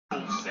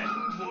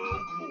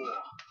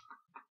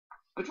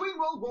Between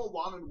World War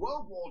I and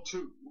World War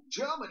II,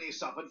 Germany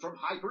suffered from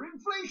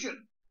hyperinflation,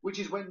 which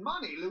is when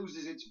money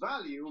loses its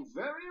value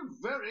very,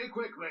 very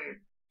quickly.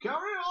 Carry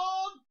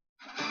on!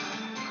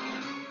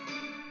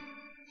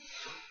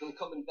 We're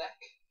coming back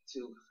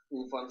to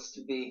who wants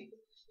to be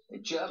a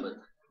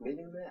German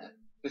millionaire.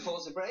 Before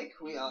the break,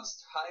 we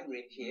asked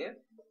Heinrich here,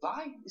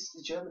 why is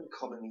the German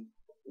economy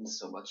in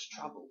so much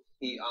trouble?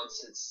 He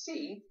answered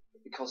C,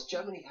 because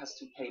Germany has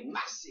to pay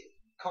massive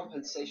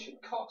compensation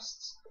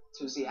costs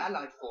to the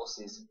Allied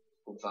forces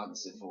who won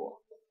the war.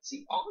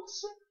 The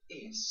answer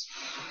is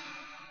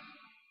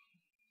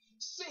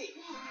C.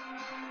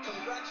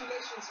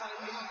 Congratulations,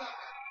 Heinrich.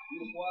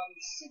 You've won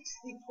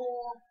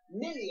 64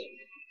 million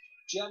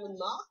German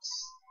marks.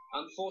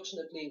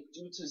 Unfortunately,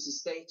 due to the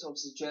state of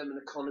the German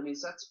economy,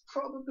 that's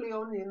probably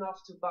only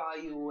enough to buy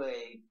you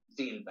a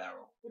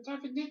wheelbarrow. We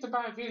don't need to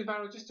buy a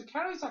wheelbarrow just to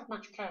carry that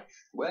much cash.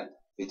 Well,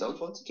 we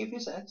don't want to give you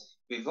that.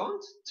 We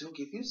want to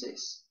give you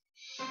this.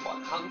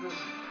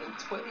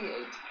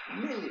 128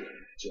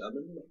 million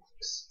German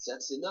marks.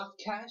 That's enough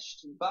cash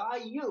to buy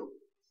you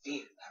a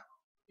wheelbarrow.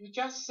 You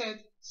just said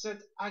that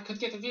I could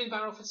get a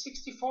wheelbarrow for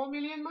 64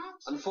 million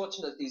marks?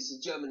 Unfortunately, the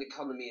German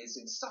economy is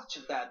in such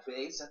a bad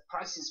way that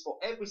prices for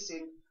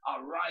everything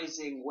are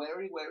rising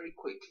very, very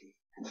quickly.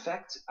 In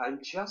fact, I'm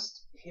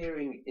just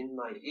hearing in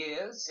my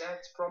ears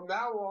that from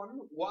now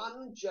on,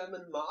 1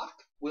 German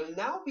mark will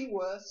now be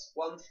worth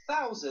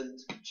 1,000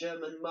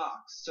 German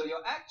marks. So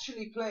you're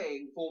actually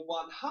playing for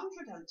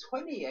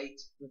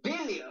 128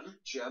 billion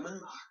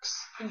German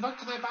marks. And what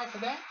can I buy for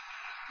that?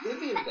 The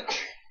wheelbarrow.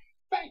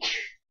 Thank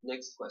you.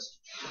 Next question.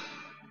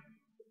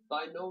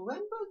 By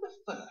November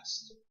the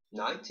 1st,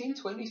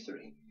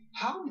 1923,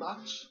 how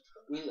much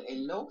will a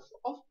loaf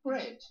of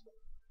bread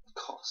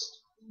cost?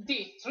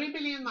 D. 3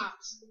 billion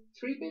marks.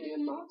 3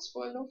 billion marks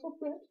for a loaf of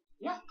bread?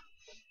 Yeah.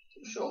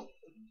 Sure.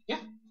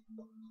 Yeah.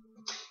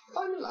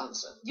 Final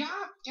answer.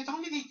 Yeah, you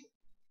told me that.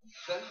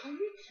 Well,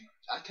 Heinrich,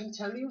 I can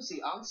tell you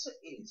the answer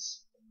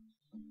is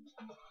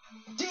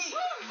D. 3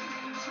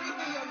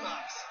 billion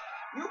marks.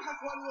 You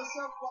have won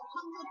yourself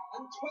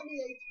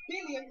 128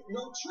 billion,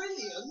 no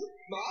trillion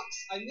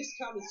marks. I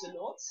miscounted the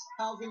notes.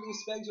 How will you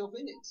spend your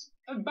winnings?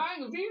 I'm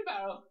buying a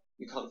wheelbarrow.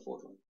 You can't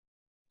afford one.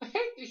 I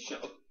hate this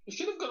show. I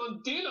should have gone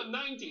on deal on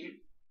 90.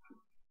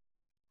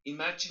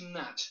 Imagine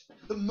that.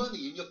 The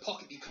money in your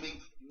pocket becoming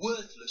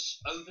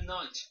worthless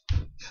overnight.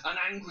 An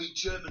angry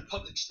German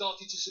public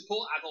started to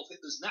support Adolf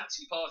Hitler's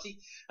Nazi party,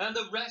 and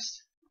the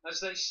rest, as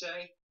they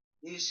say,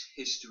 is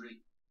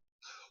history.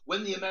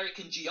 When the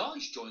American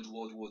GIs joined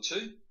World War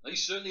II, they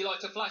certainly like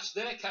to flash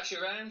their cash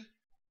around.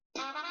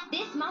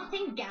 This month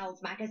in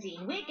Gals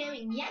magazine, we're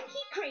going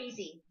Yankee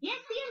crazy.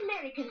 Yes, the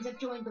Americans have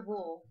joined the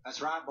war.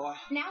 That's right, boy.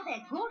 Now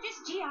their gorgeous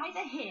GIs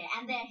are here,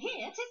 and they're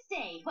here to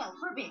stay. Well,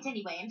 for a bit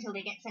anyway, until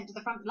they get sent to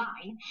the front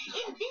line.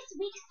 In this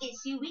week's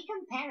issue, we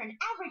compare an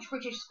average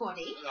British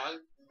squaddie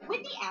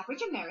with the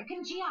average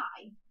American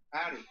GI.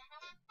 Howdy.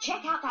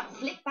 Check out that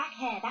slick back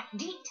hair, that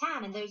deep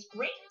tan, and those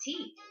great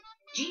teeth.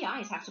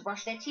 GIs have to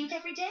brush their teeth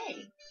every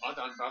day. I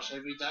don't brush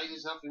every day.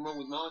 There's nothing wrong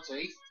with my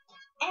teeth.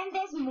 And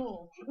there's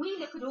more. We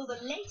look at all the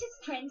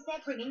latest trends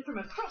they're bringing from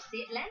across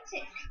the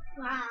Atlantic.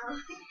 Wow,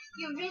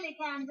 you really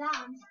can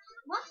dance.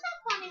 What's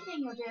that funny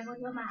thing you're doing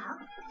with your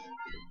mouth?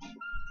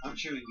 I'm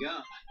chewing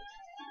gum.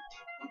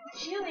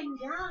 Chewing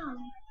gum.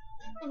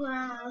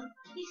 Wow,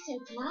 he's so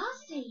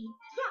classy.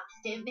 Plus,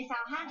 don't miss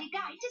our handy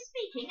guide to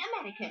speaking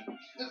American.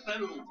 I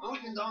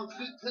can dance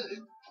good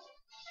too.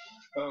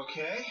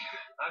 Okay.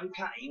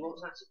 Okay,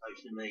 what's that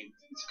supposed to mean?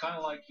 It's kind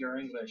of like your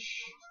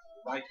English.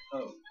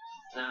 Right-ho.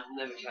 I'll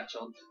never catch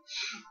on.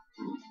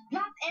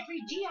 Plus, every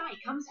GI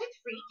comes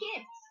with free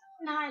gifts.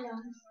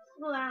 Nylons.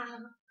 Wow.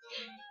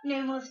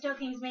 No more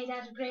stockings made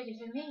out of gravy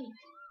for me.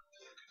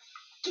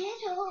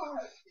 Get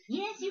off!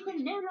 Yes, you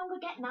can no longer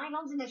get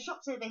nylons in the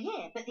shops over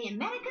here, but the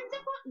Americans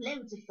have got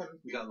loads of them.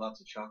 We got lots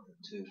of chocolate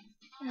too.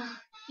 Oh,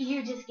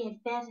 you just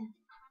get better.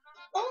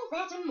 All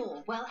that and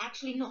more. Well,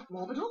 actually not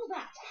more, but all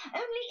that.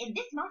 Only in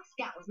this month's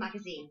Gals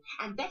magazine.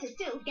 And better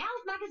still,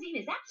 Gals magazine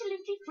is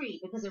absolutely free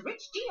because a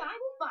rich GI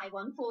will buy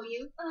one for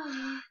you.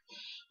 Oh,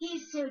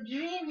 he's so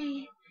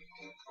dreamy.